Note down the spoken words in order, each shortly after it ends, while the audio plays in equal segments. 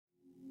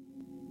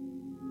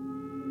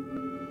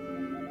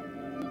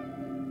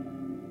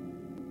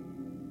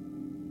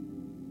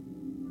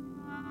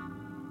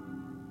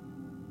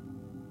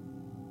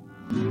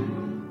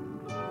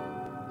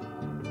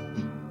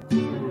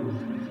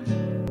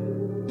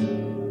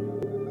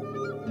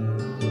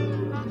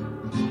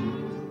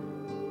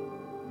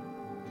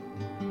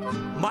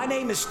My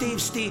name is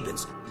Steve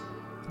Stevens,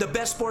 the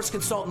best sports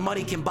consultant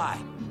money can buy.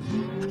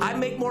 I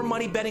make more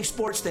money betting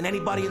sports than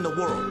anybody in the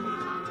world.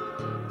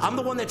 I'm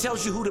the one that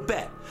tells you who to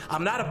bet.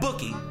 I'm not a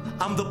bookie,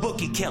 I'm the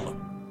bookie killer.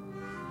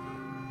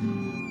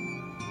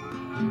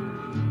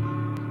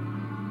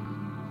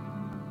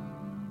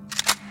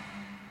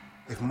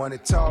 If money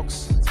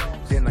talks,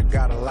 then I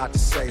got a lot to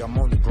say. I'm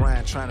on the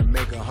grind trying to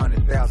make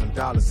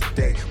 $100,000 a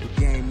day.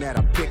 The game that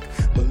I pick,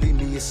 believe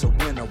me, it's a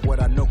winner.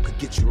 What I know could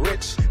get you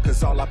rich,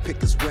 cause all I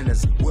pick is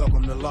winners.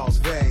 Welcome to Las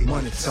Vegas.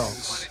 Money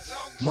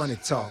talks, money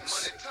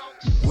talks.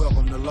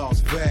 Welcome to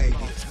Las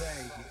Vegas.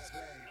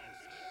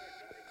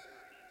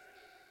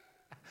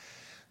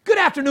 Good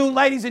afternoon,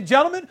 ladies and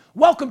gentlemen.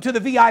 Welcome to the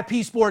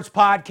VIP Sports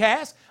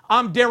Podcast.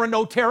 I'm Darren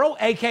Otero,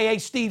 a.k.a.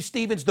 Steve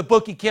Stevens, the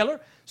Bookie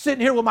Killer,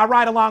 sitting here with my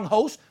ride-along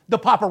host, the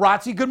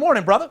Paparazzi. Good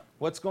morning, brother.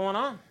 What's going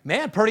on?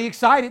 Man, pretty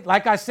excited.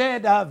 Like I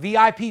said,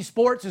 VIP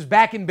Sports is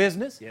back in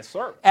business. Yes,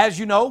 sir. As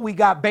you know, we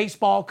got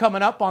baseball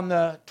coming up on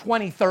the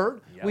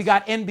 23rd. Yes. We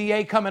got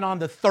NBA coming on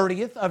the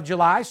 30th of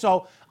July,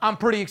 so I'm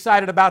pretty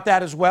excited about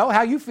that as well.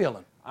 How you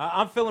feeling?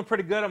 I'm feeling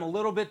pretty good. I'm a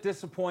little bit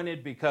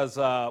disappointed because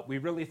we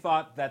really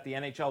thought that the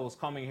NHL was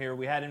coming here.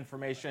 We had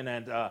information,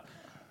 and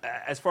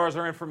as far as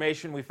our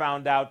information, we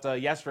found out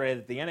yesterday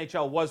that the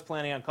NHL was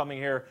planning on coming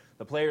here.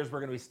 The players were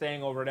going to be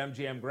staying over at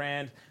MGM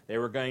Grand. They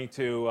were going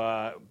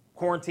to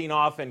quarantine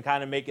off and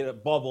kind of make it a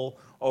bubble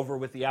over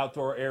with the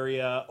outdoor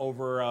area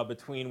over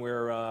between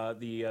where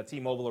the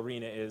T-Mobile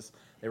Arena is.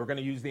 They were going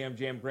to use the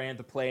MGM Grand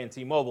to play in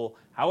T-Mobile.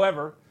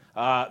 However,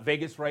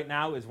 Vegas right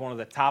now is one of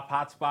the top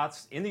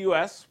hotspots in the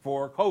U.S.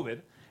 for COVID,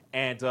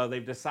 and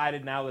they've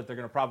decided now that they're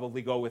going to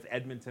probably go with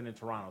Edmonton and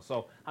Toronto.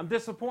 So I'm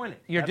disappointed.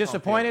 You're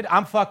disappointed?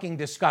 I'm fucking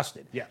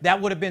disgusted. Yeah.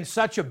 That would have been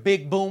such a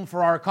big boom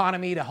for our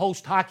economy to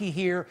host hockey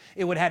here.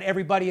 It would have had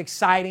everybody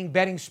exciting,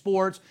 betting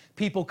sports,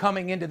 people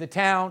coming into the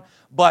town.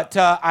 But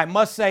I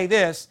must say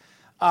this,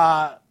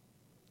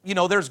 you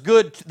know, there's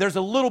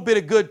a little bit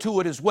of good to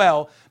it as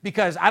well,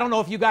 because I don't know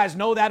if you guys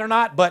know that or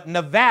not, but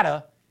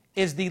Nevada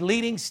is the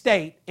leading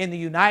state in the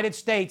United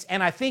States,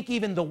 and I think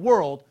even the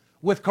world,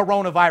 with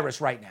coronavirus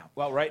right now.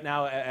 Well, right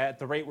now, at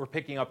the rate we're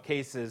picking up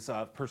cases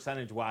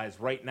percentage-wise,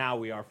 right now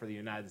we are for the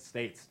United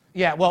States.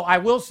 Yeah, well, I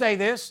will say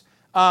this.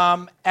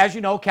 As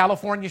you know,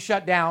 California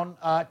shut down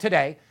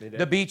today.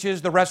 The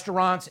beaches, the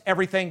restaurants,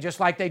 everything just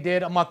like they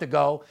did a month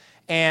ago.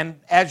 And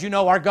as you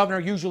know, our governor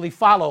usually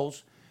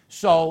follows.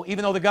 So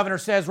even though the governor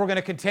says we're going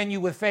to continue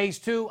with phase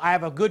 2, I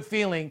have a good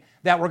feeling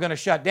that we're going to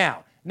shut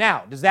down.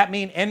 Now, does that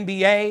mean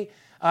NBA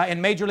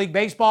and Major League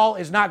Baseball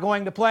is not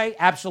going to play?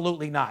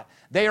 Absolutely not.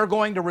 They are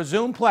going to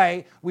resume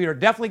play. We are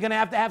definitely going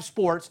to have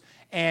sports,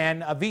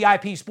 and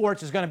VIP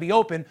Sports is going to be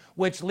open,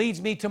 which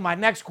leads me to my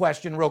next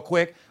question real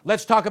quick.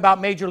 Let's talk about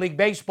Major League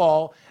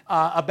Baseball,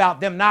 about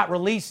them not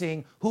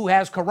releasing who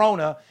has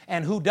corona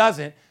and who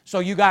doesn't, so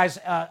you guys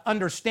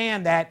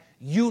understand that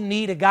you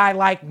need a guy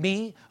like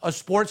me, a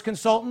sports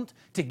consultant,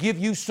 to give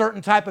you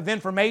certain type of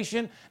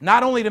information,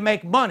 not only to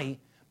make money,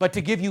 but to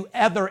give you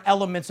other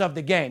elements of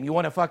the game. You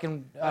want to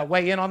fucking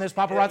weigh in on this,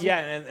 Paparazzi? Yeah,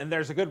 and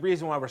there's a good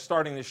reason why we're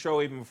starting the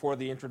show even before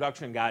the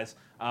introduction, guys.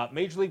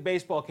 Major League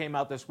Baseball came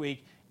out this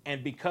week,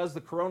 and because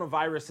the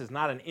coronavirus is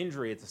not an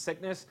injury, it's a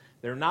sickness,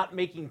 they're not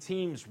making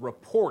teams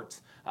report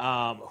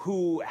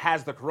who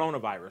has the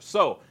coronavirus.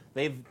 So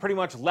they've pretty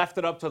much left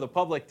it up to the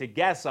public to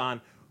guess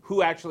on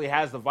who actually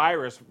has the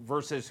virus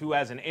versus who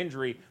has an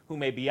injury, who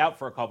may be out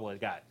for a couple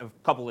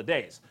of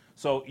days.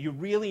 So you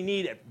really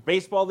need, at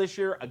baseball this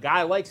year, a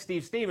guy like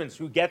Steve Stevens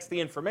who gets the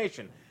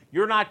information.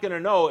 You're not going to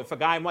know if a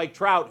guy, Mike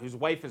Trout, whose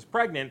wife is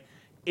pregnant,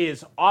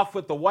 is off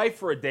with the wife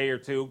for a day or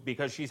two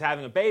because she's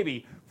having a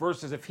baby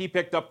versus if he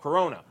picked up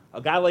corona.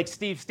 A guy like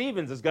Steve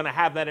Stevens is going to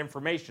have that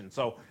information.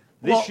 So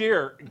this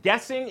year,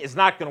 guessing is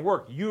not going to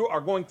work. You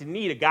are going to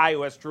need a guy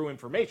who has true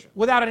information.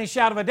 Without any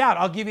shadow of a doubt.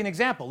 I'll give you an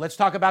example. Let's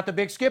talk about the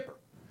big skipper.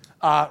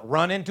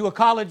 Run into a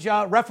college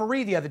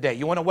referee the other day.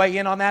 You want to weigh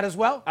in on that as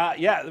well?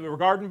 Yeah,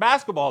 regarding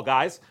basketball,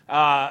 guys,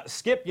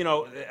 Skip, you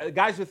know,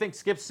 guys who think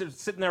Skip's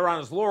sitting there on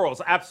his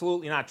laurels,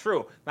 absolutely not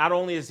true. Not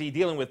only is he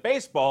dealing with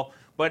baseball,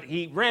 but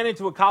he ran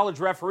into a college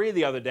referee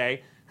the other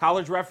day.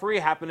 College referee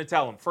happened to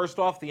tell him, first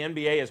off, the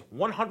NBA is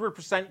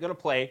 100% going to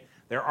play.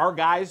 There are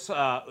guys,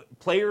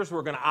 players who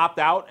are going to opt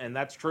out, and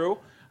that's true.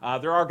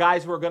 There are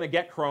guys who are going to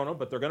get corona,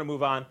 but they're going to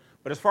move on.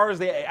 But as far as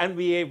the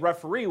NBA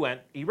referee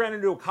went, he ran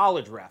into a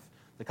college ref.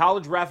 The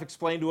college ref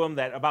explained to him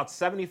that about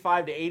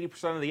 75 to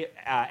 80% of the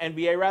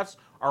NBA refs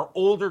are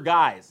older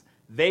guys.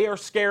 They are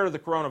scared of the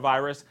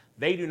coronavirus.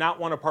 They do not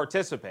want to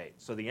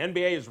participate. So the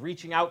NBA is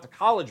reaching out to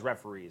college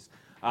referees.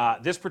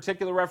 This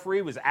particular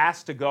referee was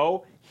asked to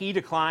go. He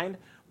declined.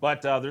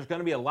 But there's going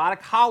to be a lot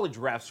of college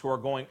refs who are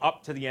going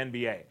up to the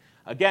NBA.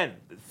 Again,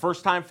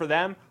 first time for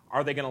them.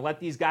 Are they going to let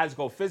these guys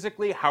go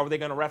physically? How are they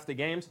going to ref the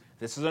games?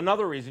 This is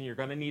another reason you're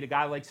going to need a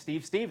guy like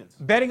Steve Stevens.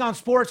 Betting on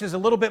sports is a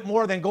little bit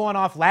more than going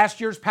off last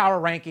year's power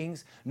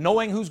rankings,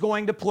 knowing who's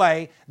going to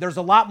play. There's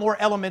a lot more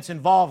elements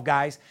involved,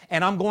 guys,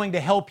 and I'm going to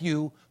help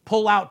you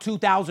pull out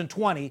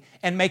 2020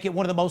 and make it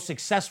one of the most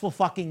successful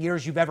fucking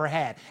years you've ever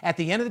had. At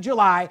the end of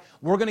July,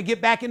 we're going to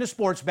get back into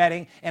sports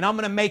betting, and I'm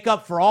going to make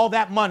up for all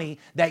that money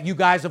that you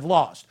guys have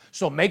lost.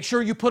 So make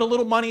sure you put a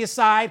little money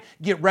aside,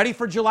 get ready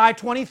for July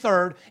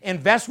 23rd,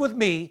 invest with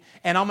me,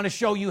 and I'm going to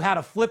show you how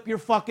to flip your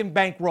fucking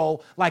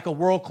bankroll like a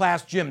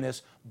world-class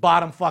gymnast,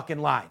 bottom fucking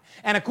line.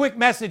 And a quick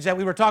message that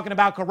we were talking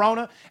about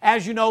Corona.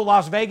 As you know,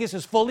 Las Vegas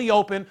is fully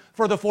open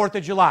for the 4th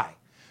of July.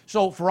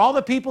 So for all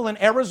the people in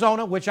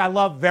Arizona, which I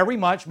love very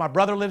much, my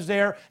brother lives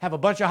there, have a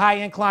bunch of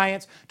high-end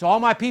clients, to all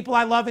my people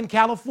I love in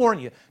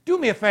California, do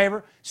me a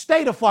favor,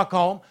 stay the fuck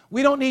home.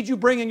 We don't need you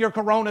bringing your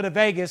Corona to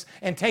Vegas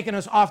and taking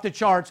us off the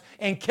charts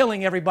and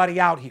killing everybody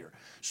out here.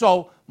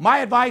 So my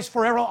advice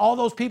for all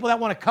those people that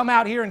want to come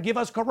out here and give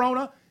us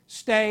Corona,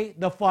 stay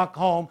the fuck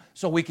home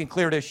so we can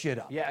clear this shit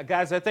up. Yeah,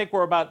 guys, I think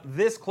we're about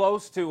this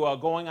close to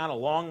going on a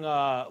long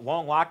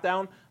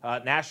lockdown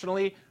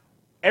nationally.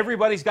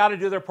 Everybody's got to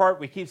do their part.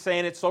 We keep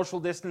saying it,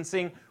 social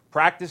distancing,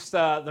 practice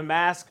the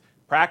mask,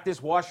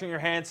 practice washing your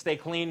hands, stay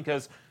clean,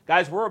 because,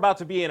 guys, we're about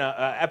to be in an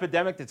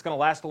epidemic that's going to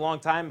last a long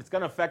time. It's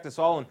going to affect us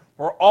all, and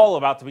we're all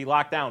about to be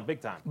locked down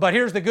big time. But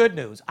here's the good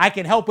news. I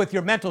can help with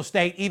your mental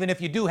state even if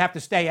you do have to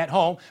stay at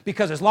home,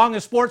 because as long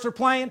as sports are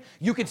playing,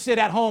 you can sit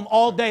at home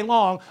all day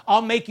long.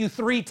 I'll make you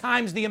 3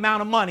 times the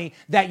amount of money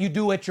that you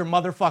do at your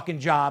motherfucking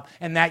job,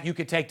 and that you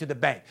could take to the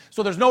bank.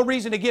 So there's no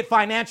reason to get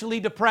financially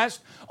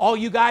depressed. All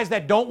you guys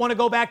that don't want to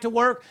go back to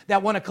work,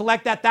 that want to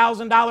collect that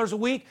 $1,000 a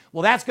week,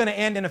 well, that's going to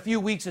end in a few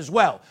weeks as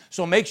well.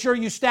 So make sure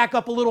you stack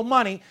up a little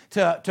money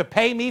to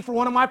pay me for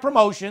one of my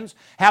promotions,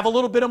 have a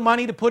little bit of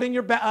money to put in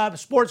your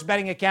sports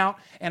betting account,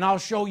 and I'll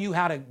show you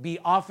how to be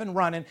off and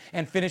running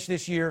and finish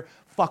this year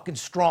fucking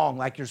strong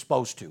like you're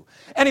supposed to.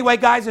 Anyway,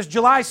 guys, it's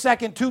July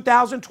 2nd,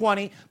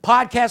 2020,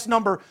 podcast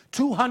number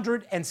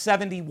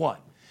 271.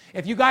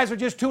 If you guys are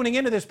just tuning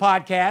into this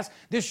podcast,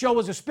 this show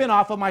is a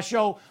spinoff of my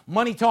show,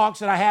 Money Talks,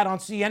 that I had on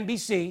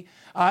CNBC.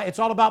 It's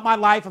all about my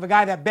life of a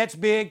guy that bets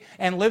big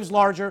and lives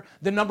larger,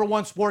 the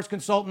 #1 sports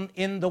consultant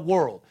in the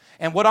world.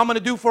 And what I'm going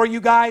to do for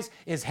you guys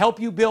is help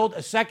you build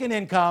a second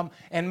income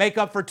and make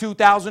up for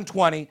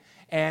 2020,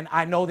 and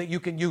I know that you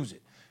can use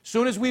it.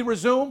 Soon as we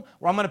resume,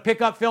 I'm going to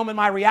pick up filming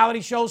my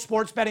reality show,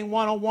 Sports Betting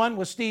 101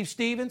 with Steve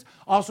Stevens.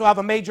 Also have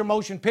a major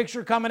motion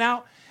picture coming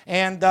out.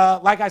 And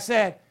like I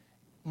said,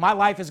 my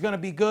life is going to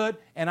be good,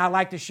 and I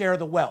like to share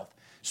the wealth.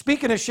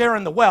 Speaking of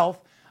sharing the wealth,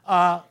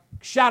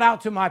 shout out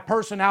to my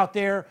person out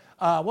there.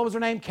 What was her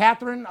name?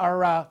 Catherine?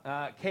 Or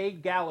Kay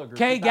Gallagher.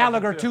 Kay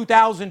Gallagher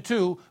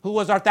 2002, who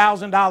was our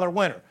 $1,000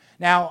 winner.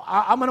 Now,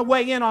 I'm going to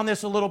weigh in on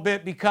this a little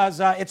bit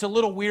because it's a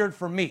little weird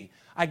for me.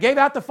 I gave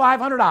out the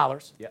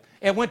 $500. Yep.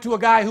 It went to a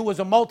guy who was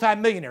a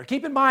multimillionaire.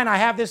 Keep in mind, I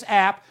have this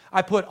app.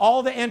 I put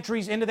all the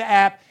entries into the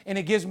app, and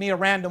it gives me a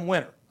random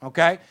winner,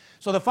 okay?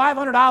 So the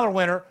 $500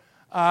 winner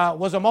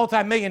was a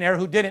multimillionaire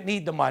who didn't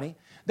need the money.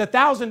 The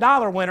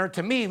 $1,000 winner,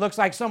 to me, looks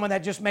like someone that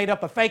just made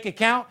up a fake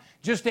account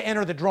just to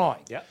enter the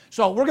drawing. Yep.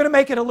 So we're going to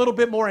make it a little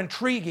bit more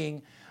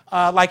intriguing,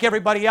 like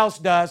everybody else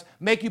does,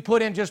 make you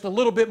put in just a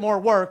little bit more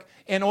work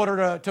in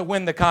order to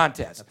win the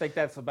contest. I think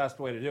that's the best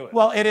way to do it.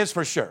 Well, it is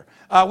for sure.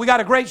 We got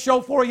a great show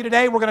for you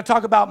today. We're going to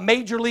talk about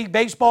Major League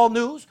Baseball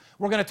news.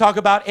 We're going to talk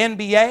about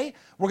NBA.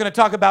 We're going to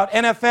talk about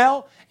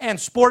NFL and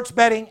sports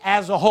betting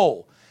as a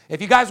whole.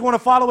 If you guys want to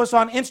follow us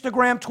on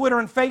Instagram, Twitter,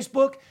 and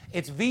Facebook,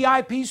 it's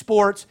VIP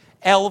Sports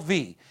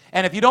LV.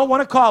 And if you don't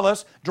want to call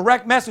us,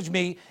 direct message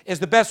me is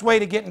the best way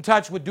to get in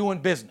touch with doing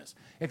business.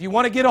 If you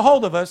want to get a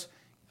hold of us,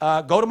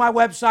 go to my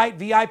website,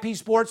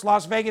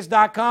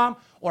 VIPSportsLasVegas.com,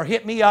 or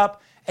hit me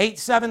up,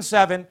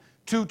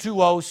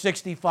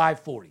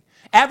 877-220-6540.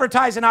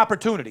 Advertising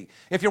opportunity.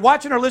 If you're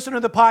watching or listening to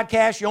the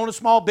podcast, you own a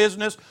small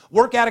business,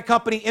 work at a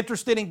company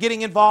interested in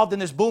getting involved in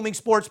this booming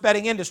sports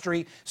betting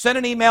industry, send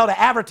an email to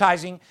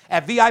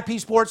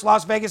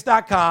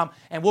advertising@VIPSportsLasVegas.com,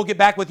 and we'll get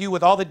back with you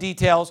with all the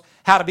details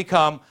how to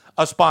become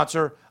a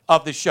sponsor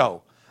of the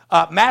show.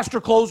 Master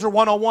Closer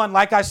 101,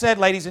 like I said,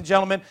 ladies and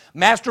gentlemen,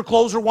 Master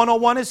Closer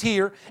 101 is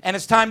here, and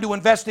it's time to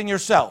invest in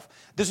yourself.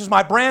 This is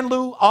my brand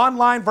new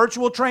online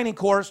virtual training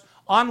course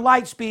on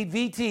Lightspeed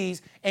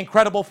VT's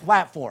incredible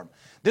platform.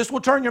 This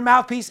will turn your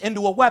mouthpiece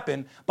into a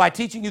weapon by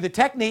teaching you the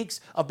techniques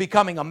of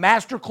becoming a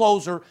master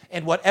closer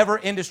in whatever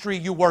industry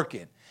you work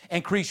in.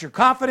 Increase your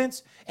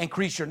confidence,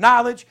 increase your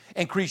knowledge,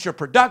 increase your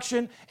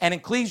production, and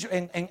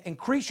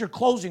increase your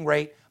closing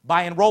rate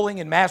by enrolling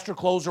in Master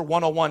Closer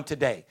 101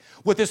 today.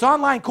 With this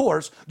online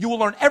course, you will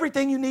learn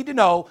everything you need to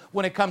know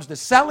when it comes to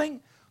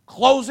selling,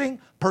 closing,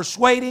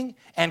 persuading,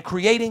 and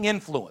creating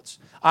influence.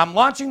 I'm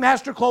launching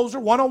Master Closer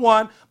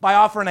 101 by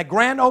offering a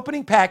grand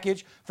opening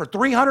package for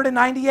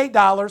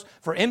 $398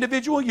 for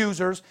individual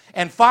users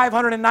and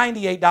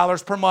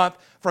 $598 per month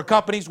for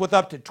companies with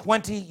up to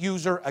 20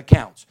 user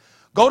accounts.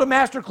 Go to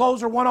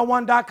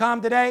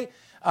mastercloser101.com today,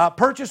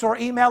 purchase or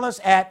email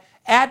us at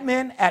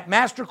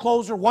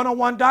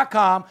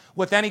admin@mastercloser101.com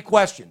with any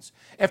questions.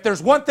 If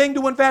there's one thing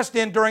to invest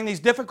in during these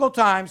difficult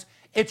times,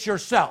 it's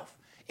yourself.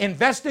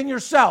 Invest in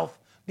yourself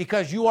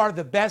because you are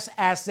the best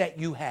asset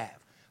you have.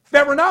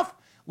 Fair enough?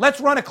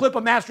 Let's run a clip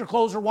of Master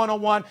Closer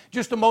 101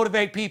 just to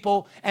motivate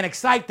people and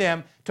excite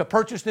them to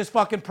purchase this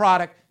fucking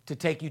product to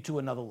take you to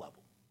another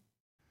level.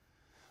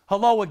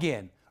 Hello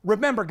again.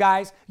 Remember,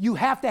 guys, you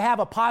have to have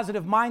a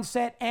positive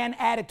mindset and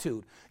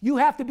attitude. You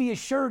have to be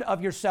assured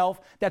of yourself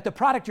that the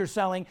product you're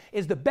selling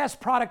is the best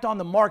product on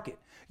the market.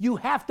 You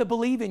have to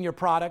believe in your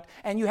product,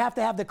 and you have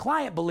to have the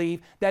client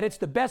believe that it's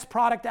the best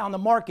product on the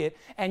market,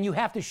 and you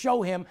have to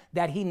show him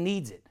that he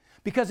needs it.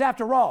 Because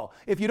after all,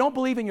 if you don't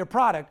believe in your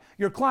product,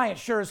 your client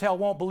sure as hell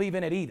won't believe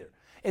in it either.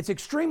 It's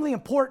extremely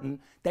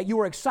important that you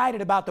are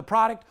excited about the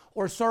product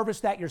or service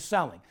that you're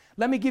selling.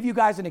 Let me give you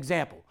guys an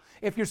example.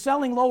 If you're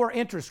selling lower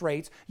interest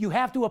rates, you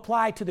have to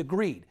apply to the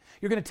greed.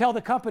 You're going to tell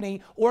the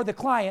company or the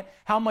client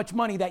how much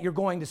money that you're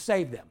going to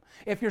save them.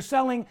 If you're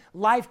selling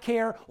life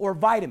care or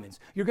vitamins,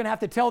 you're going to have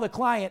to tell the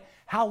client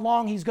how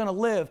long he's going to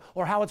live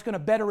or how it's going to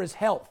better his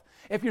health.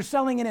 If you're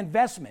selling an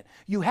investment,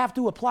 you have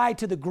to apply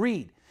to the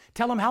greed.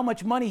 Tell him how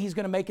much money he's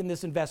going to make in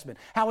this investment,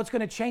 how it's going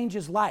to change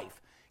his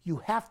life. You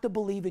have to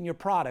believe in your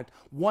product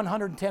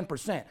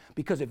 110%,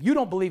 because if you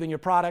don't believe in your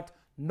product,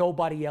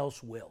 nobody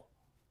else will.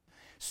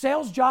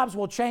 Sales jobs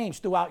will change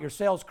throughout your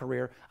sales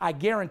career, I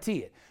guarantee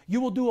it.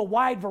 You will do a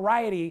wide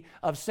variety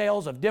of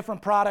sales of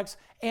different products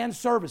and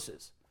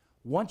services.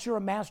 Once you're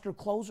a master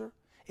closer,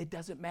 it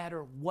doesn't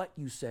matter what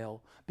you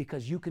sell,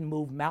 because you can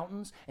move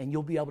mountains and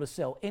you'll be able to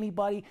sell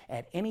anybody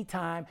at any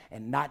time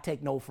and not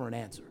take no for an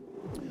answer.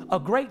 A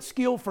great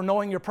skill for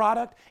knowing your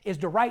product is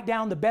to write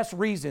down the best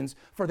reasons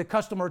for the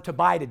customer to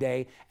buy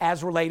today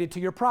as related to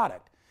your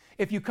product.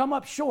 If you come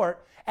up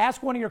short,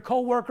 ask one of your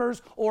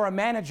coworkers or a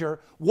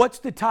manager, what's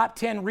the top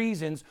 10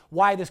 reasons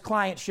why this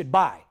client should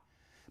buy?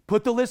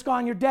 Put the list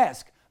on your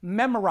desk,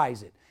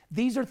 memorize it.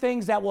 These are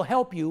things that will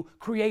help you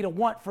create a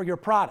want for your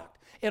product.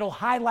 It'll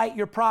highlight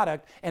your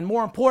product, and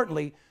more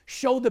importantly,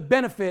 show the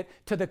benefit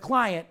to the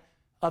client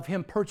of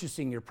him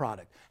purchasing your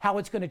product, how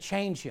it's going to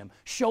change him.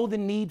 Show the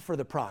need for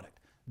the product.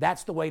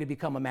 That's the way to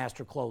become a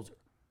master closer.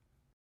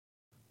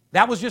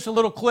 That was just a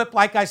little clip.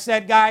 Like I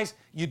said, guys,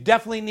 you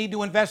definitely need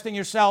to invest in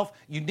yourself.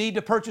 You need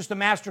to purchase the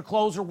Master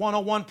Closer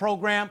 101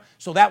 program,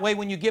 so that way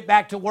when you get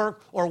back to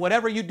work or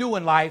whatever you do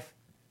in life,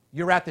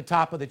 you're at the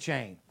top of the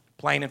chain.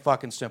 Plain and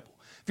fucking simple.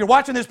 If you're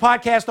watching this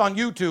podcast on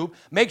YouTube,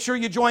 make sure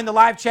you join the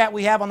live chat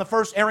we have on the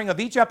first airing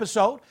of each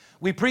episode.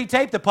 We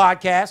pre-tape the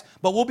podcast,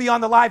 but we'll be on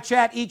the live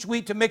chat each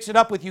week to mix it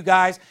up with you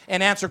guys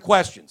and answer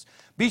questions.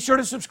 Be sure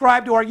to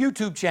subscribe to our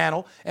YouTube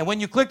channel, and when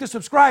you click the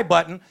subscribe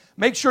button,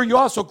 make sure you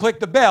also click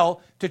the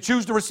bell to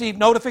choose to receive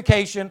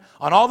notification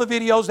on all the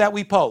videos that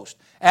we post.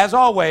 As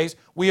always,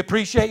 we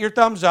appreciate your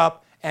thumbs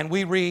up, and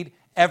we read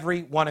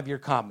every one of your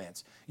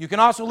comments. You can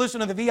also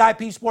listen to the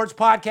VIP Sports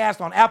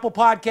Podcast on Apple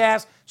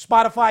Podcasts,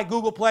 Spotify,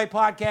 Google Play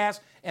Podcasts,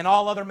 and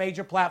all other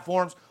major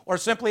platforms, or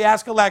simply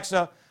ask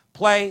Alexa,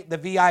 play the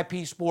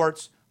VIP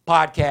Sports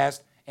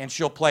Podcast, and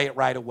she'll play it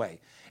right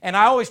away. And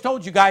I always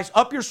told you guys,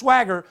 up your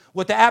swagger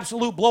with the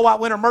Absolute Blowout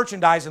Winter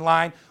merchandising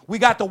line. We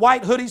got the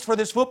white hoodies for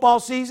this football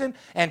season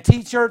and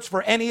T-shirts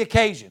for any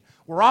occasion.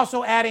 We're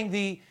also adding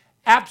the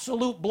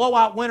Absolute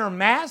Blowout Winter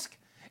mask,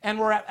 and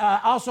we're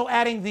also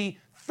adding the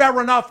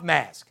Fair Enough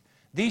mask.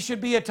 These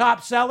should be a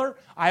top seller.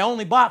 I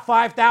only bought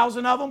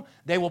 5,000 of them.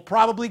 They will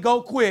probably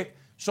go quick,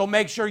 so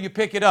make sure you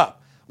pick it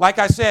up. Like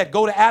I said,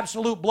 go to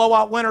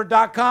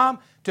AbsoluteBlowoutWinter.com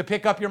to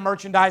pick up your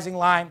merchandising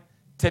line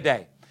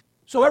today.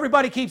 So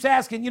everybody keeps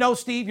asking,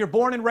 Steve, you're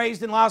born and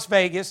raised in Las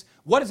Vegas.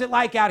 What is it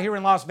like out here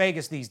in Las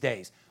Vegas these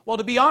days? Well,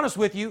 to be honest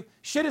with you,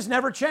 shit has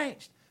never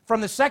changed. From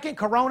the second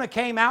Corona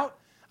came out,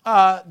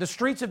 the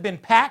streets have been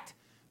packed.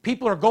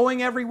 People are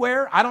going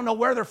everywhere. I don't know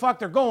where the fuck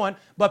they're going,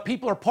 but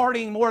people are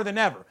partying more than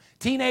ever.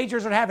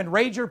 Teenagers are having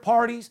rager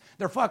parties.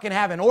 They're fucking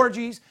having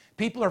orgies.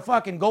 People are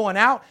fucking going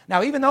out.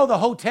 Now, even though the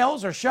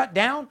hotels are shut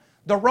down,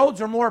 the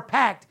roads are more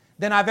packed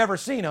than I've ever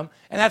seen them,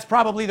 and that's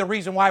probably the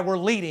reason why we're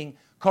leading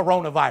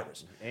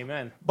coronavirus.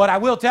 Amen. But I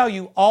will tell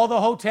you, all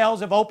the hotels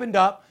have opened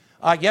up.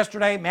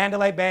 Yesterday,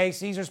 Mandalay Bay,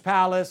 Caesars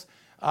Palace,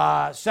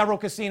 several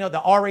casinos,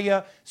 the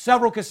Aria,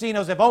 several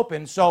casinos have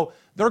opened. So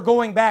they're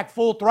going back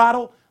full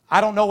throttle. I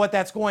don't know what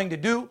that's going to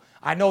do.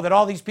 I know that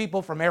all these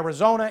people from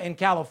Arizona and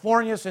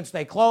California, since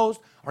they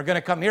closed, are going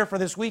to come here for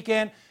this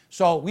weekend.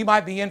 So we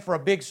might be in for a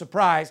big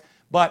surprise.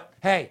 But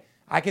hey,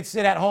 I could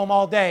sit at home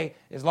all day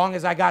as long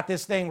as I got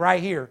this thing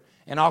right here,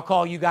 and I'll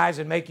call you guys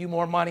and make you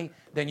more money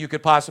than you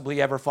could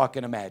possibly ever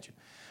fucking imagine.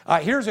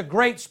 Here's a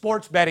great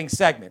sports betting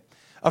segment.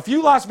 A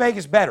few Las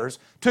Vegas bettors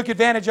took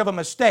advantage of a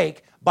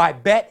mistake by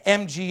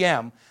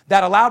BetMGM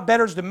that allowed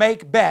bettors to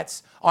make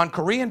bets on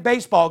Korean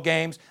baseball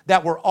games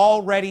that were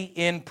already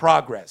in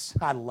progress.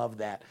 I love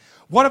that.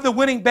 One of the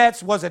winning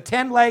bets was a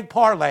 10-leg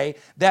parlay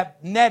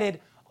that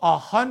netted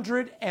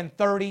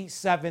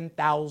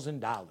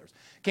 $137,000.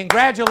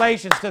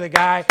 Congratulations to the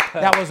guy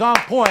that was on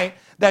point,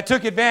 that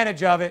took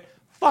advantage of it.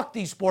 Fuck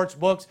these sports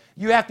books.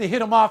 You have to hit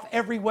them off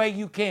every way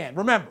you can.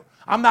 Remember,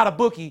 I'm not a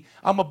bookie.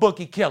 I'm a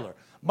bookie killer.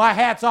 My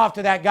hat's off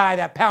to that guy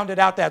that pounded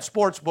out that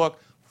sports book.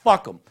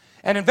 Fuck them.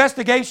 An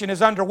investigation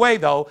is underway,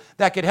 though,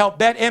 that could help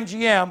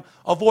BetMGM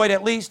avoid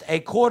at least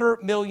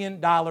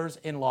 $250,000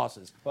 in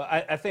losses. Well,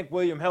 I think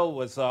William Hill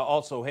was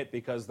also hit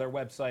because their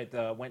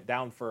website went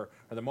down or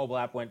the mobile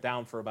app went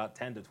down for about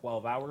 10 to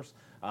 12 hours.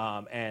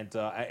 And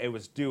it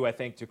was due, I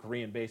think, to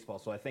Korean baseball.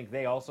 So I think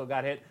they also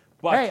got hit.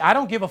 But hey, I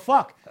don't give a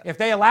fuck. If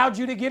they allowed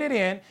you to get it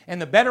in and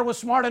the bettor was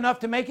smart enough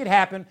to make it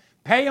happen,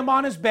 pay him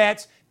on his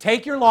bets,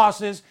 take your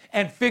losses,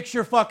 and fix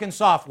your fucking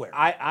software.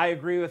 I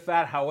agree with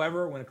that.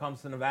 However, when it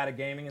comes to Nevada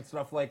gaming and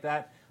stuff like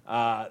that,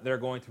 they're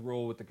going to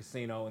rule with the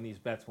casino, and these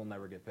bets will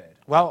never get paid.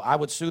 Well, I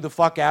would sue the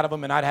fuck out of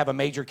them, and I'd have a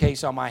major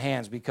case on my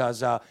hands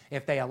because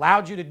if they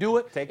allowed you to do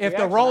it, if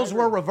the roles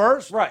were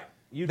reversed, right,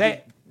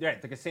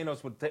 the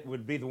casinos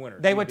would be the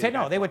winners. They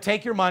would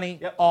take your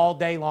money all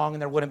day long,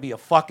 and there wouldn't be a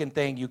fucking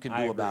thing you can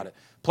do about it.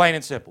 Plain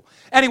and simple.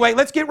 Anyway,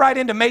 let's get right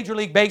into Major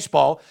League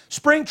Baseball.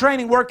 Spring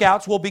training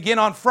workouts will begin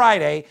on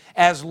Friday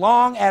as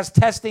long as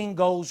testing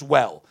goes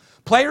well.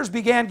 Players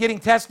began getting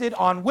tested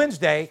on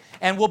Wednesday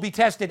and will be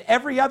tested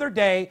every other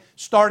day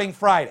starting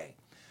Friday.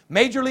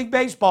 Major League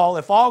Baseball,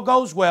 if all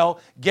goes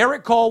well,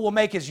 Garrett Cole will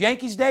make his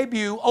Yankees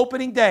debut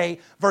opening day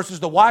versus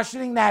the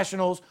Washington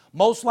Nationals,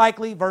 most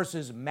likely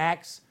versus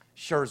Max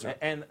Scherzer.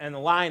 And the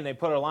line, they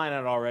put a line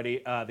out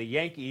already. The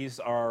Yankees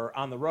are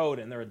on the road,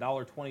 and they're a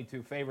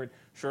 $1.22 favorite.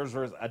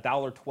 Scherzer is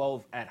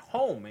 $1.12 at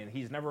home, and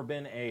he's never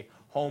been a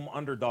home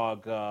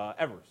underdog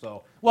ever.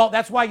 So, well,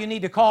 that's why you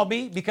need to call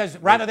me, because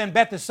rather than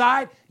bet the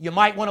side, you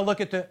might want to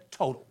look at the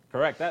total.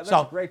 Correct. That's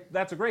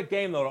a great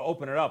game, though, to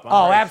open it up.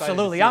 Oh,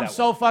 absolutely. I'm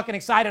so fucking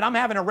excited. I'm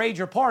having a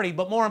rager party,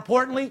 but more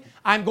importantly,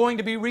 I'm going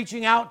to be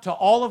reaching out to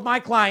all of my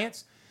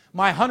clients,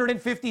 my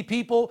 150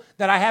 people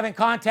that I haven't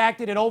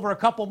contacted in over a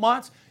couple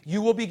months. You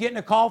will be getting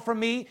a call from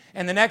me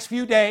in the next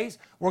few days.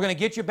 We're going to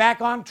get you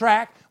back on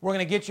track. We're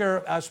going to get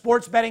your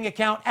sports betting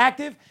account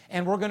active,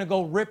 and we're going to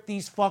go rip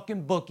these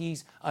fucking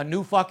bookies a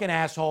new fucking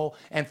asshole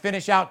and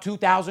finish out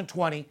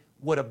 2020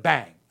 with a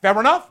bang. Fair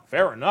enough?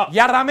 Fair enough.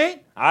 Yeah, what I mean?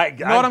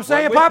 You know what I'm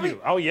saying, Poppy?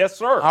 You. Oh, yes,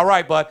 sir. All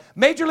right, bud.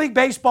 Major League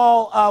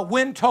Baseball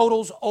win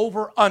totals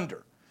over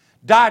under.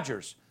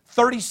 Dodgers,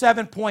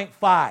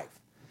 37.5.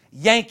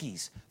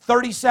 Yankees,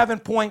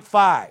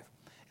 37.5.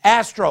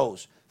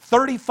 Astros,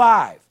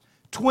 35.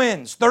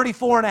 Twins,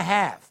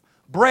 34.5.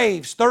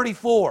 Braves,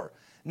 34.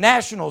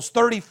 Nationals,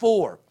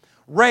 34.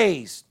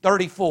 Rays,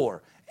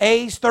 34.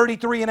 A's,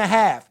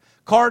 33.5.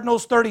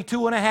 Cardinals,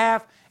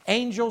 32.5.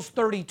 Angels,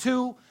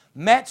 32.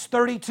 Mets,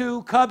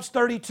 32. Cubs,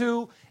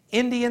 32.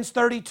 Indians,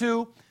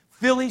 32.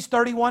 Phillies,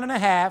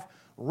 31.5.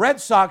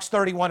 Red Sox,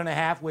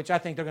 31.5, which I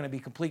think they're going to be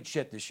complete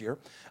shit this year.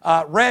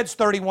 Reds,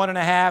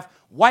 31.5.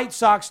 White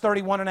Sox,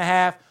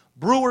 31.5.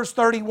 Brewers,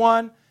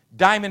 31.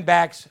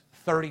 Diamondbacks,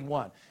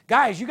 31.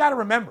 Guys, you got to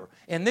remember,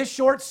 in this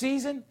short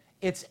season,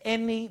 it's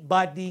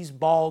anybody's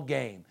ball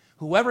game.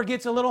 Whoever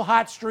gets a little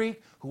hot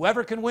streak,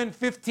 whoever can win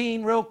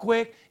 15 real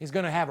quick, is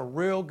going to have a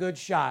real good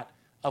shot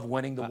of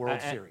winning the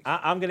World Series.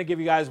 I'm going to give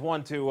you guys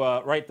one to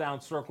write down,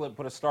 circle it,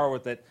 put a star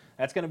with it.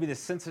 That's going to be the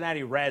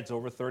Cincinnati Reds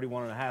over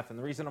 31.5. And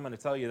the reason I'm going to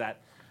tell you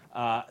that,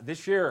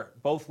 this year,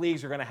 both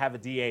leagues are going to have a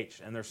DH.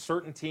 And there's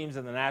certain teams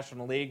in the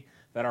National League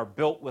that are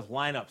built with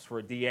lineups for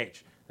a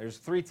DH. There's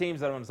three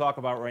teams that I'm going to talk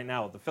about right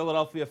now: the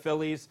Philadelphia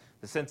Phillies,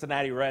 the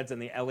Cincinnati Reds, and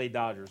the LA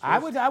Dodgers. I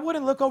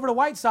wouldn't look over the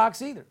White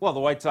Sox either. Well, the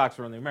White Sox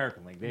are in the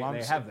American League. They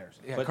have theirs.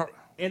 Yeah, but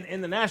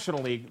in the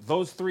National League,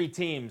 those three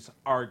teams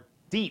are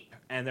deep,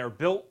 and they're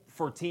built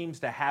for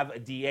teams to have a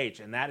DH,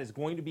 and that is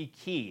going to be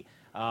key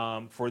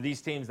for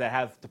these teams that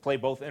have to play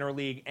both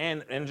interleague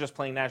and just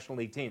playing National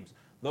League teams.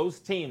 Those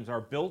teams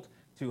are built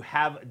to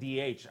have a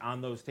DH on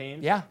those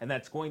teams, and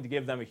that's going to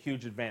give them a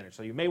huge advantage.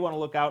 So you may want to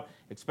look out,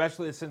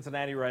 especially the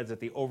Cincinnati Reds, at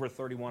the over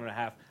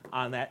 31.5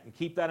 on that, and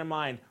keep that in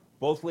mind.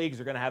 Both leagues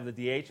are going to have the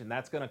DH, and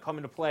that's going to come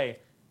into play.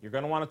 You're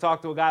going to want to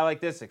talk to a guy like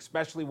this,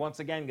 especially,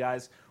 once again,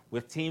 guys,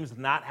 with teams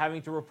not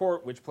having to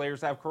report which players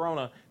have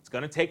corona. It's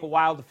going to take a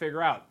while to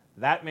figure out.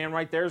 That man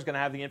right there is going to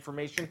have the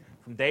information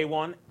from day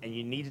one, and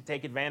you need to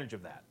take advantage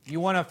of that.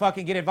 You want to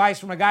fucking get advice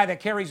from a guy that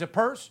carries a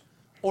purse,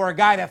 or a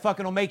guy that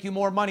fucking will make you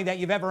more money that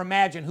you've ever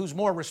imagined, who's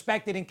more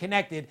respected and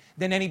connected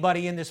than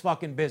anybody in this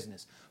fucking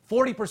business?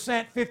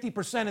 40%,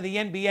 50% of the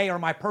NBA are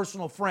my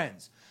personal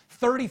friends.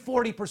 30,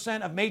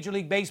 40% of Major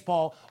League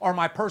Baseball are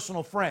my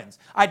personal friends.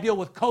 I deal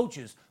with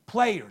coaches,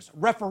 players,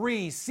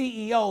 referees,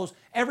 CEOs,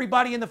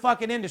 everybody in the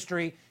fucking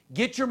industry.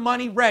 Get your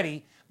money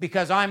ready,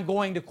 because I'm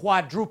going to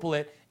quadruple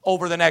it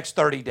over the next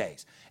 30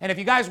 days. And if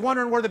you guys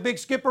wondering where the big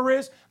Skipper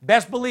is,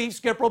 best believe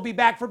Skipper will be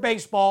back for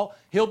baseball.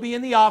 He'll be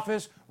in the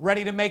office,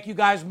 ready to make you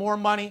guys more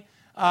money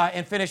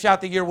and finish out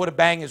the year with a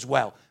bang as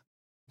well.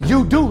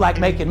 You do like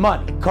making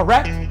money,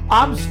 correct?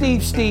 I'm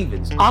Steve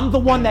Stevens. I'm the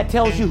one that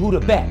tells you who to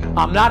bet.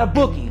 I'm not a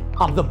bookie.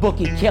 I'm the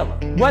bookie killer.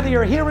 Whether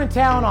you're here in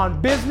town on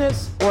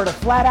business or to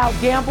flat out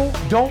gamble,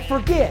 don't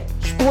forget,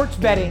 sports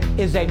betting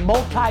is a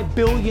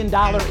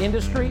multi-billion-dollar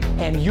industry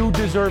and you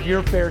deserve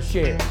your fair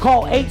share.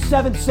 Call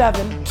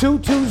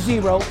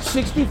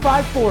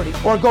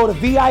 877-220-6540 or go to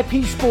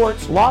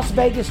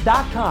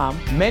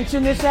VIPSportsLasVegas.com,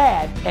 mention this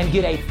ad, and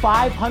get a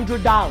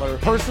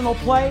 $500 personal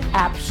play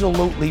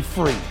absolutely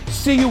free.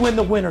 See you in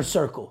the winner's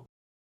circle.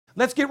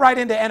 Let's get right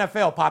into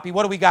NFL, Poppy.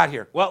 What do we got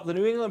here? Well, the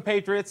New England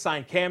Patriots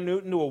signed Cam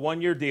Newton to a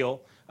one-year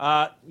deal.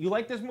 You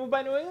like this move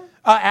by New England?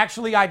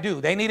 Actually, I do.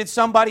 They needed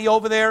somebody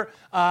over there.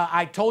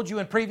 I told you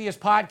in previous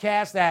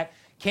podcasts that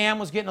Cam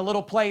was getting a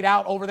little played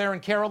out over there in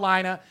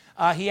Carolina.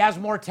 He has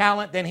more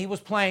talent than he was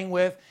playing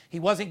with. He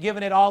wasn't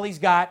giving it all he's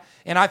got.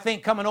 And I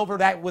think coming over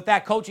with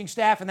that coaching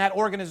staff and that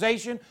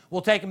organization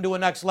will take him to a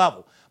next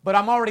level. But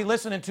I'm already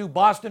listening to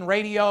Boston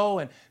radio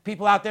and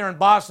people out there in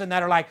Boston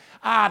that are like,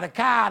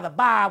 the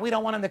bar, we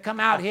don't want him to come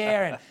out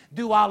here and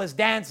do all his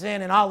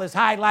dancing and all his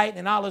highlighting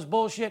and all his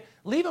bullshit.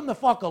 Leave him the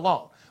fuck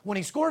alone. When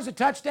he scores a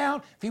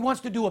touchdown, if he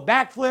wants to do a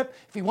backflip,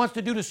 if he wants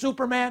to do the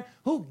Superman,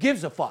 who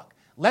gives a fuck?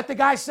 Let the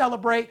guy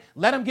celebrate.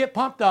 Let him get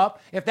pumped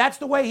up. If that's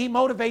the way he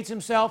motivates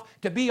himself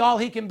to be all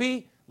he can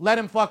be, let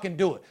him fucking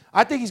do it.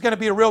 I think he's going to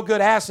be a real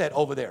good asset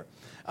over there.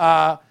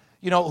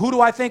 Who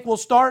do I think will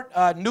start?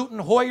 Newton,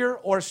 Hoyer,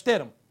 or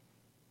Stidham?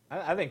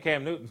 I think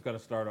Cam Newton's going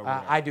to start over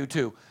there. I do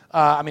too.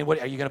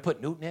 What are you going to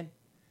put Newton in?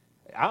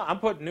 I'm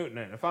putting Newton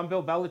in. If I'm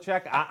Bill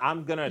Belichick,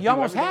 I'm going to do You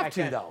almost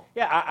everything have to, though.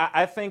 Yeah,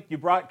 I think you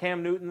brought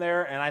Cam Newton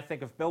there, and I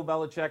think if Bill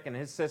Belichick and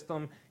his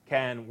system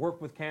can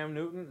work with Cam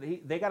Newton,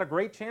 they got a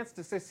great chance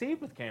to succeed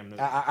with Cam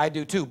Newton. I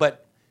do too,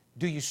 but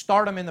do you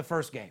start him in the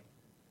first game?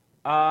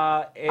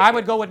 I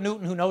would go with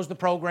Newton, who knows the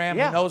program,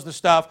 who knows the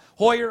stuff.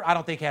 Hoyer, I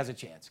don't think has a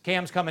chance.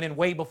 Cam's coming in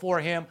way before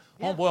him.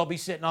 Homeboy will be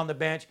sitting on the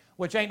bench,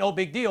 which ain't no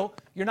big deal.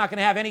 You're not going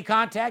to have any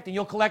contact, and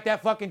you'll collect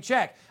that fucking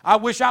check. I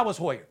wish I was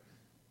Hoyer.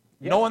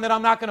 Knowing that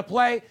I'm not going to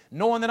play,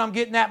 knowing that I'm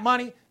getting that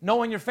money,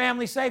 knowing your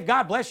family's safe,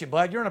 God bless you,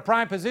 bud. You're in a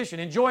prime position.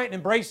 Enjoy it and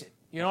embrace it.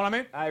 You know what I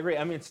mean? I agree.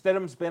 I mean,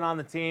 Stidham's been on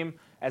the team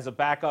as a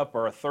backup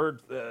or a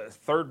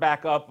third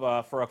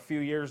backup for a few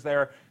years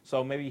there,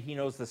 so maybe he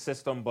knows the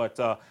system, but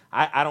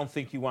I don't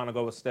think you want to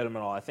go with Stidham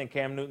at all. I think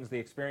Cam Newton's the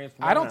experienced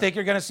one. I don't think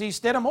you're going to see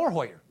Stidham or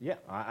Hoyer. Yeah,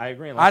 I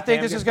agree. I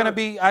think this is going to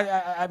be,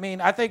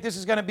 I think this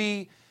is going to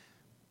be,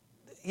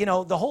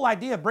 the whole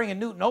idea of bringing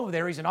Newton over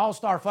there, he's an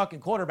all-star fucking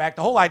quarterback.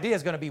 The whole idea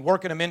is going to be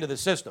working him into the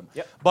system.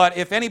 Yep. But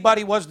if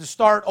anybody was to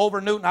start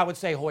over Newton, I would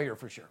say Hoyer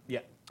for sure. Yeah.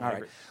 All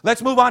right.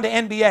 Let's move on to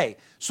NBA.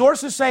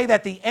 Sources say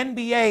that the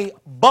NBA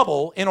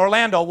bubble in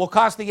Orlando will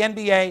cost the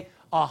NBA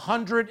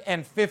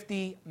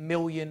 $150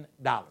 million.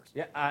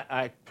 Yeah,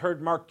 I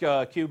heard Mark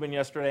Cuban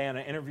yesterday in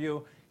an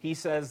interview. He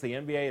says the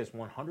NBA is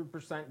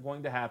 100%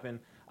 going to happen.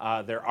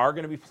 There are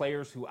going to be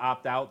players who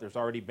opt out. There's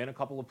already been a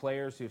couple of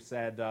players who've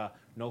said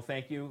no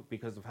thank you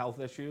because of health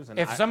issues. And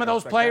if some of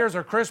those players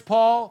are Chris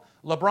Paul,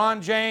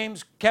 LeBron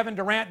James, Kevin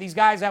Durant, these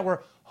guys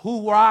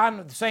who were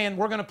on saying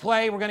we're going to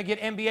play, we're going to get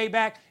NBA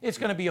back, it's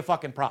going to be a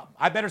fucking problem.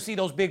 I better see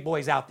those big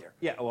boys out there.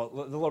 Yeah, well,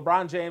 the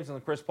LeBron James and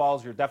the Chris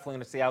Pauls, you're definitely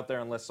going to see out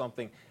there unless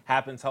something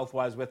happens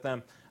health-wise with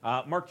them.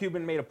 Mark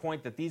Cuban made a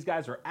point that these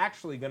guys are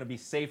actually going to be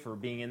safer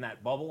being in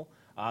that bubble,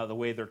 the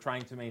way they're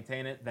trying to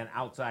maintain it, than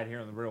outside here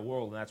in the real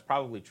world, and that's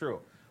probably true.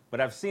 But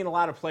I've seen a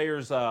lot of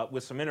players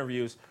with some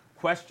interviews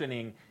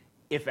questioning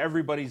if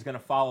everybody's going to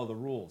follow the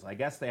rules. I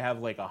guess they have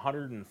like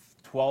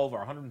 112 or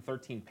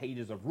 113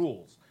 pages of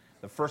rules.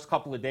 The first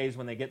couple of days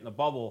when they get in the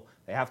bubble,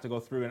 they have to go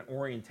through an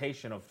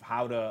orientation of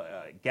how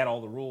to get all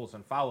the rules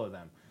and follow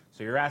them.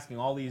 So you're asking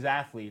all these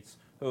athletes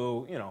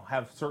who,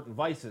 have certain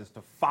vices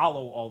to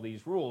follow all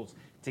these rules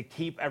to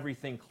keep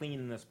everything clean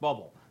in this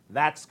bubble.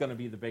 That's going to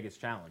be the biggest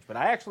challenge. But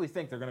I actually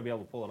think they're going to be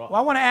able to pull it off. Well,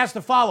 I want to ask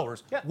the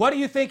followers, what do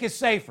you think is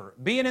safer,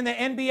 being in the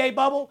NBA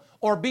bubble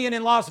or being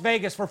in Las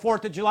Vegas for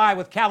 4th of July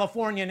with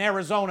California and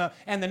Arizona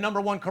and the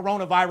 #1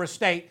 coronavirus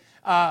state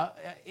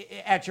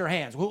at your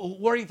hands?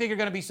 Where do you think you're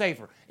going to be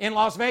safer? In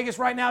Las Vegas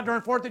right now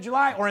during 4th of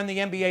July or in the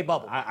NBA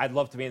bubble? I'd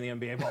love to be in the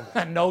NBA bubble.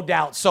 No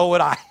doubt. So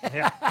would I.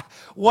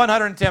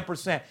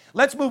 110%.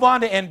 Let's move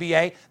on to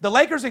NBA. The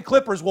Lakers and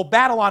Clippers will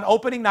battle on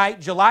opening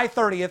night, July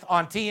 30th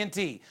on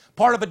TNT.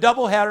 Part of a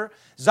doubleheader,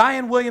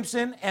 Zion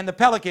Williamson and the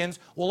Pelicans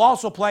will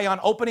also play on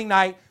opening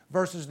night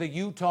versus the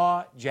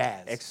Utah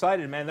Jazz.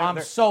 Excited, man.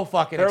 I'm so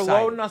fucking excited.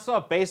 They're loading us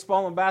up,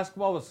 baseball and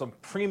basketball, with some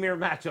premier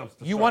matchups.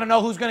 You want to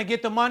know who's going to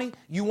get the money?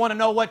 You want to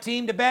know what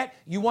team to bet?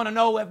 You want to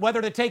know whether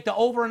to take the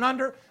over and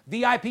under?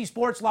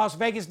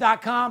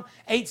 VIPSportsLasVegas.com,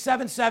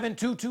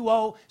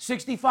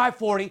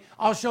 877-220-6540.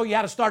 I'll show you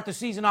how to start the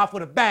season off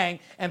with a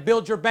bang and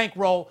build your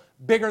bankroll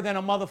bigger than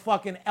a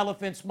motherfucking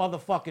elephant's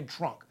motherfucking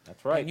trunk.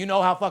 That's right. And you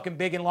know how fucking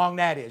big and long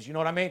that is. You know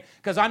what I mean?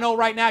 Because I know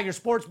right now your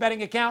sports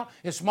betting account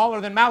is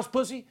smaller than mouse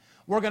pussy.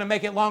 we're going to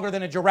make it longer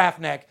than a giraffe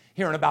neck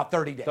here in about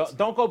 30 days.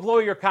 Don't go blow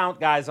your count,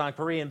 guys, on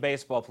Korean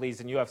baseball,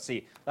 please, and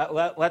UFC.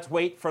 Let's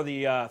wait for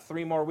the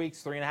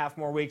 3.5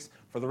 more weeks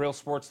for the real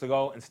sports to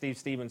go and Steve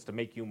Stevens to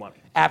make you money.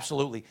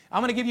 Absolutely.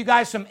 I'm going to give you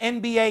guys some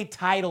NBA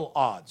title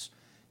odds.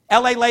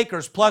 LA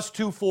Lakers plus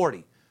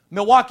 240.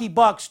 Milwaukee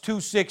Bucks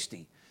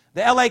 260.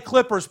 The LA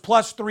Clippers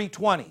plus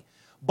 320.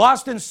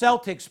 Boston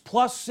Celtics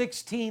plus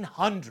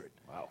 1,600.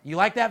 Wow. You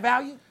like that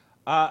value?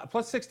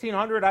 Plus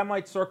 1,600, I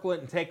might circle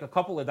it and take a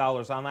couple of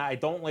dollars on that. I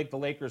don't like the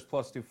Lakers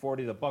plus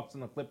 240. The Bucks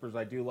and the Clippers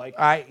I do like.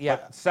 All right, yeah.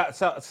 But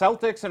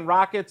Celtics and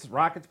Rockets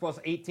plus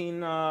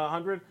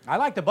 1,800. I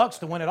like the Bucks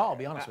to win it all, to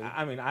be honest with you.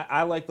 I mean,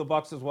 I like the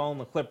Bucks as well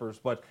and the Clippers,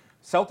 but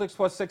Celtics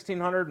plus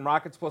 1,600 and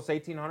Rockets plus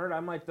 1,800, I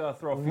might throw a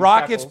few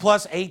Rockets shekels.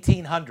 plus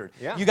 1,800.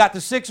 Yeah. You got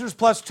the Sixers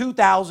plus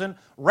 2,000,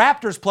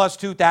 Raptors plus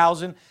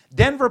 2,000,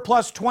 Denver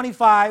plus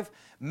 25,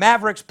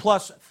 Mavericks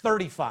plus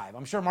 35.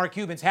 I'm sure Mark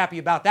Cuban's happy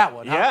about that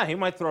one. Yeah, he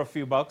might throw a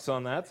few bucks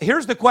on that.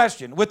 Here's the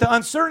question. With the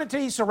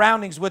uncertainty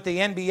surroundings with the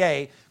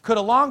NBA, could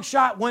a long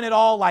shot win it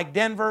all like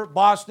Denver,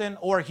 Boston,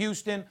 or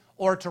Houston,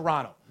 or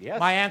Toronto? Yes.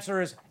 My answer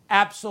is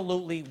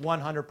absolutely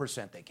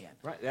 100% they can.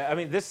 Right. I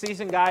mean, this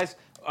season, guys,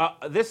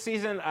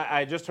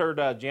 I just heard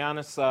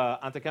Giannis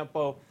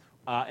Antetokounmpo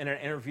in an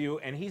interview,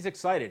 and he's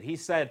excited. He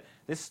said,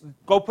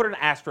 go put an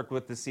asterisk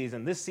with this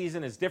season. This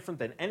season is different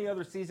than any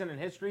other season in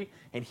history,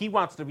 and he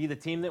wants to be the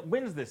team that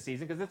wins this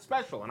season because it's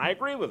special, and I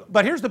agree with him.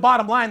 But here's the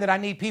bottom line that I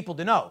need people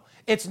to know.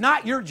 It's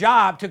not your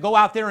job to go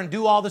out there and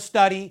do all the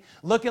study,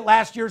 look at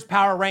last year's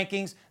power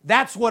rankings.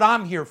 That's what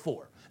I'm here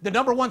for. The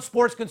 #1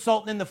 sports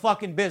consultant in the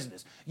fucking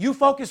business. You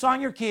focus on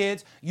your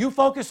kids, you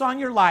focus on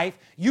your life,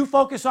 you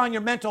focus on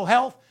your mental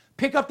health.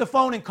 Pick up the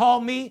phone and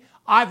call me.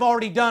 I've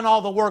already done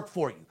all the work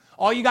for you.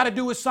 All you got to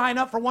do is sign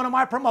up for one of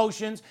my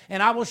promotions,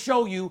 and I will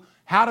show you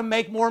how to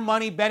make more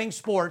money betting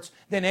sports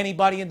than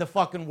anybody in the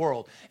fucking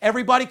world.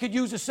 Everybody could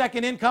use a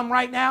second income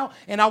right now,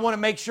 and I want to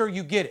make sure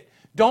you get it.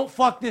 Don't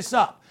fuck this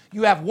up.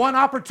 You have one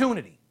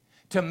opportunity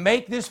to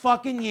make this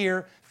fucking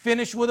year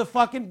finish with a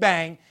fucking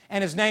bang,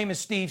 and his name is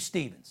Steve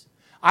Stevens.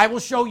 I will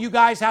show you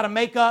guys how to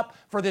make up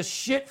for this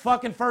shit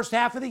fucking first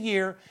half of the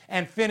year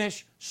and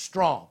finish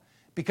strong.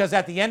 Because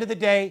at the end of the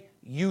day,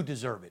 you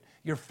deserve it.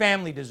 Your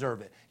family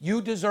deserve it.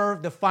 You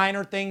deserve the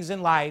finer things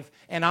in life,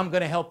 and I'm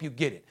going to help you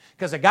get it.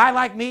 Because a guy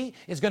like me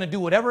is going to do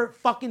whatever it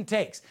fucking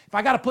takes. If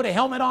I got to put a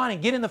helmet on and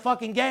get in the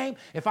fucking game,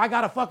 if I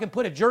got to fucking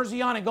put a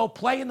jersey on and go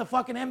play in the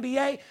fucking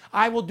NBA,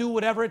 I will do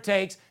whatever it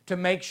takes to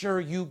make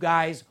sure you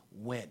guys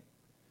win.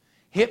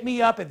 Hit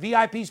me up at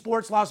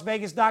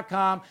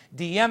VIPSportsLasVegas.com.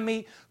 DM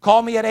me.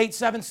 Call me at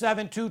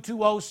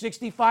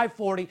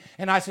 877-220-6540.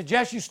 And I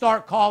suggest you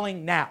start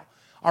calling now.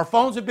 Our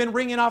phones have been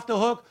ringing off the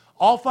hook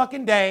all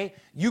fucking day.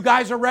 You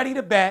guys are ready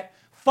to bet.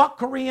 Fuck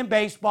Korean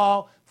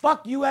baseball.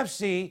 Fuck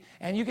UFC.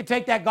 And you can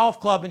take that golf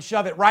club and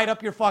shove it right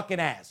up your fucking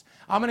ass.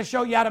 I'm going to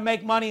show you how to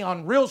make money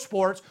on real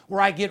sports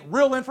where I get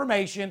real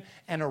information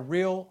and a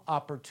real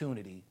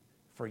opportunity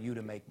for you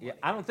to make money. Yeah,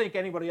 I don't think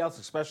anybody else,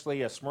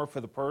 especially a Smurf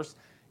for the Purse,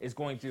 is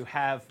going to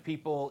have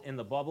people in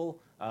the bubble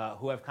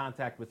who have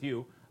contact with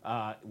you,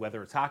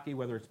 whether it's hockey,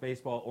 whether it's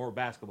baseball, or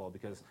basketball,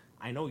 because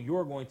I know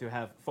you're going to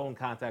have phone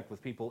contact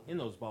with people in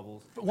those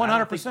bubbles.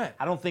 100%.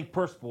 I don't think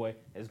Purse Boy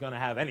is going to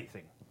have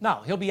anything.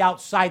 No, he'll be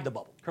outside the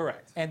bubble.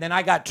 Correct. And then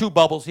I got 2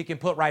 bubbles he can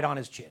put right on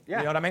his chin. Yeah.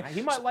 You know what I mean?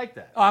 He might like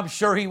that. I'm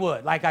sure he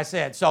would, like I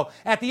said. So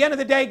at the end of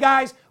the day,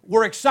 guys,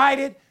 we're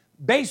excited.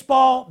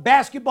 Baseball,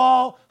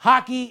 basketball,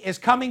 hockey is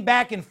coming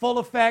back in full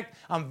effect.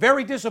 I'm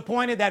very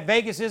disappointed that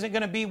Vegas isn't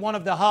going to be one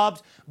of the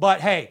hubs,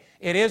 but hey,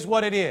 it is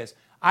what it is.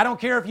 I don't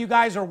care if you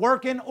guys are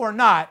working or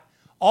not.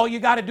 All you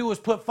got to do is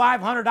put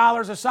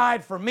 $500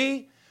 aside for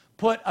me,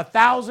 put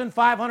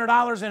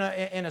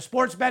 $1,500 in a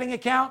sports betting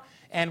account,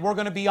 and we're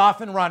going to be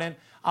off and running.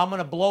 I'm going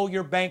to blow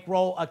your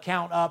bankroll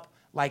account up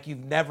like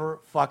you've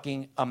never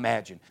fucking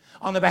imagined.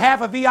 On the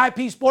behalf of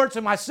VIP Sports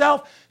and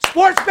myself,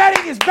 sports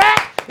betting is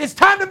back. It's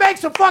time to make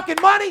some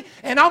fucking money,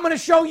 and I'm going to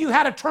show you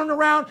how to turn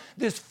around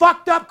this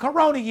fucked up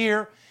Corona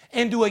year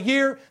into a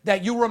year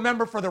that you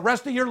remember for the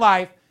rest of your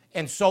life,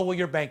 and so will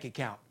your bank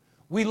account.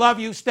 We love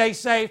you. Stay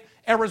safe.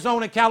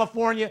 Arizona,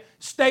 California,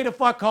 stay the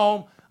fuck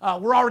home.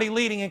 We're already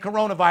leading in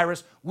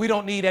coronavirus. We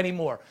don't need any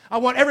more. I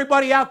want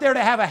everybody out there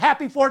to have a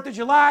happy 4th of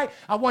July.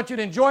 I want you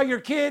to enjoy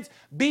your kids.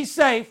 Be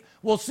safe.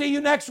 We'll see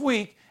you next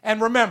week.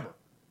 And remember,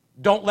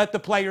 don't let the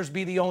players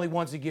be the only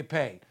ones that get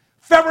paid.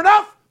 Fair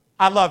enough?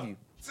 I love you.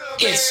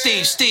 It's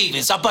Steve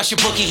Stevens. I bust your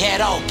bookie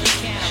head open.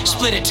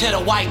 Split it to the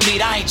white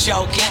meat, I ain't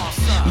joking.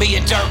 Me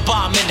and Dirt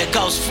Bomb in the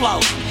ghost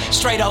float.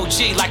 Straight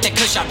OG like that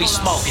kush I be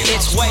smoking.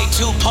 It's way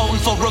too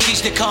potent for rookies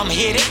to come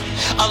hit it.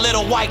 A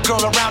little white girl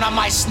around, I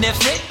might sniff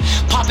it.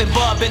 Popping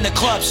bub in the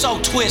club,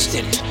 so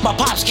twisted. My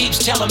pops keeps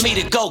telling me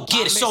to go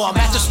get it. So I'm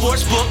at the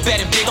sports book,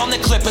 betting big on the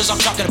Clippers. I'm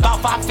talking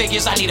about 5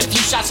 figures, I need a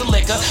few shots of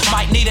liquor.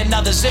 Might need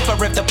another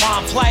zipper if the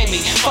palm play me.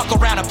 Fuck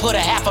around and put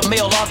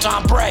 $500,000 on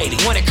Tom Brady.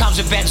 When it comes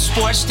to betting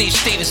sports, Steve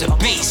Stevens a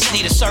beast.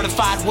 Need a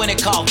certified winner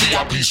called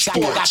VIP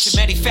Sports. Got too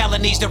many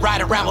felonies to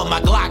ride around with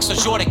my Glock, so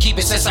sure to keep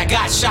it since I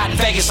got shot in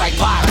Vegas like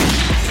Byron.